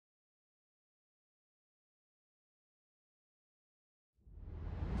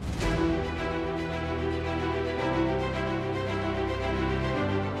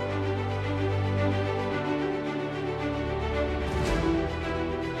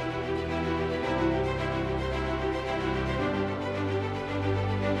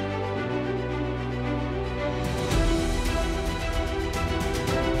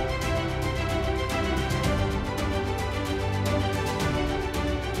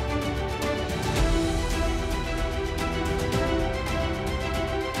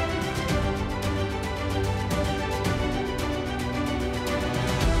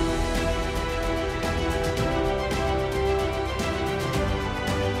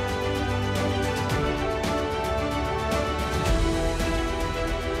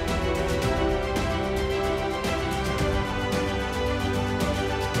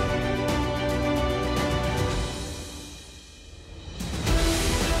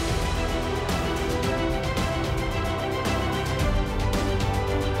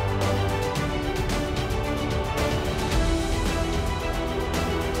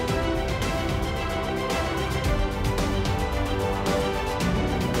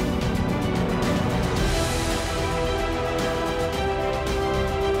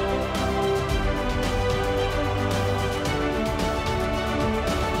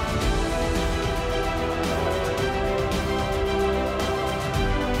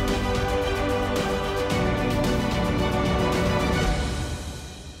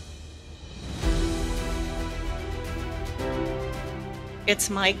It's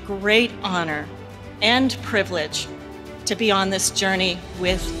my great honor and privilege to be on this journey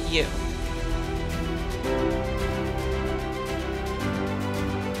with you.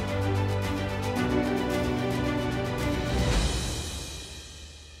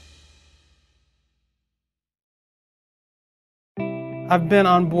 I've been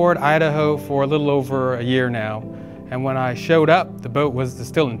on board Idaho for a little over a year now, and when I showed up, the boat was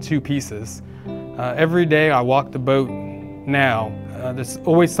still in two pieces. Every day I walk the boat now, there's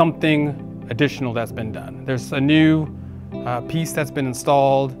always something additional that's been done. There's a new piece that's been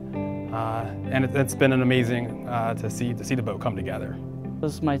installed, and it's been an amazing to see the boat come together.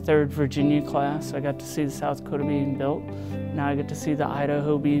 This is my third Virginia class. I got to see the South Dakota being built. Now I get to see the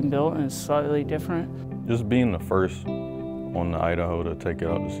Idaho being built, and it's slightly different. Just being the first on the Idaho to take it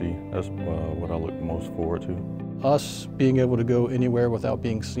out to sea, that's what I look most forward to. Us being able to go anywhere without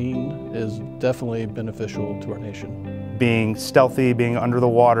being seen is definitely beneficial to our nation. Being stealthy, being under the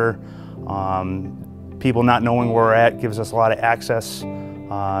water, people not knowing where we're at gives us a lot of access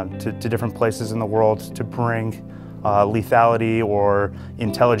to different places in the world to bring lethality or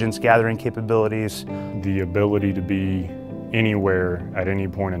intelligence gathering capabilities. The ability to be anywhere at any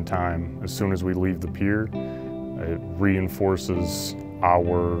point in time as soon as we leave the pier, it reinforces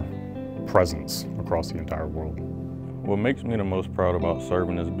our presence across the entire world. What makes me the most proud about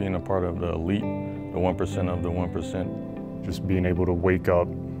serving is being a part of the elite, the 1% of the 1%. Just being able to wake up,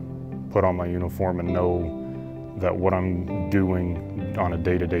 put on my uniform and know that what I'm doing on a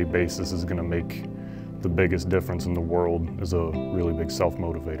day-to-day basis is going to make the biggest difference in the world is a really big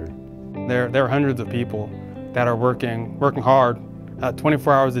self-motivator. There are hundreds of people that are working hard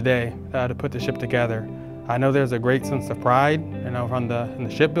 24 hours a day to put the ship together. I know there's a great sense of pride, from the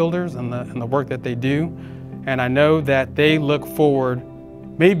shipbuilders and the work that they do, and I know that they look forward,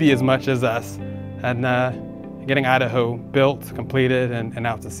 maybe as much as us, and getting Idaho built, completed, and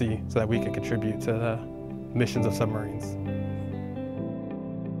out to sea, so that we can contribute to the missions of submarines.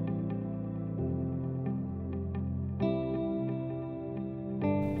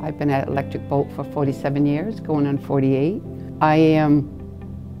 I've been at Electric Boat for 47 years, going on 48. I am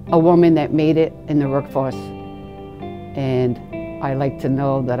a woman that made it in the workforce, and I like to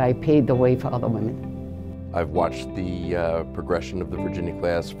know that I paved the way for other women. I've watched the progression of the Virginia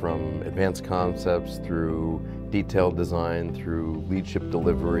class from advanced concepts through detailed design, through lead ship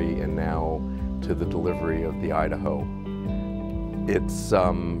delivery, and now to the delivery of the Idaho. It's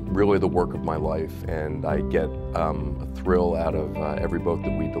really the work of my life, and I get a thrill out of every boat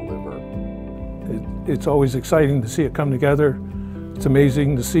that we deliver. It's always exciting to see it come together. It's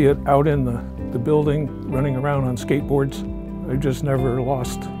amazing to see it out in the building, running around on skateboards. I've just never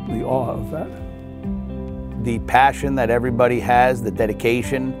lost the awe of that. The passion that everybody has, the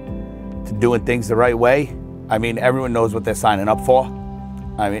dedication to doing things the right way. I mean, everyone knows what they're signing up for.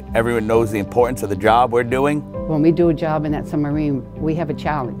 I mean, everyone knows the importance of the job we're doing. When we do a job in that submarine, we have a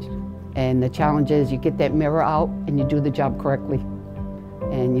challenge. And the challenge is you get that mirror out and you do the job correctly.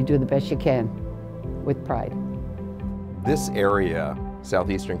 And you do the best you can with pride. This area,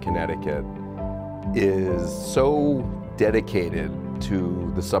 southeastern Connecticut, is so dedicated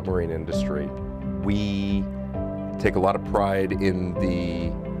to the submarine industry. We take a lot of pride in the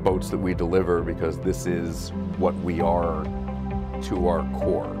boats that we deliver because this is what we are to our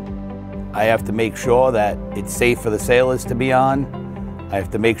core. I have to make sure that it's safe for the sailors to be on. I have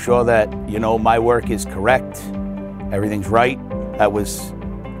to make sure that, my work is correct, everything's right. That was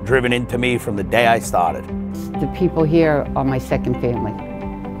driven into me from the day I started. The people here are my second family.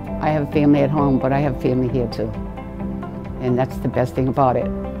 I have family at home, but I have family here too. And that's the best thing about it.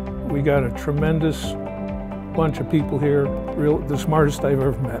 We got a tremendous bunch of people here, the smartest I've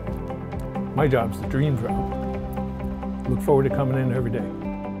ever met. My job's the dream job. Look forward to coming in every day.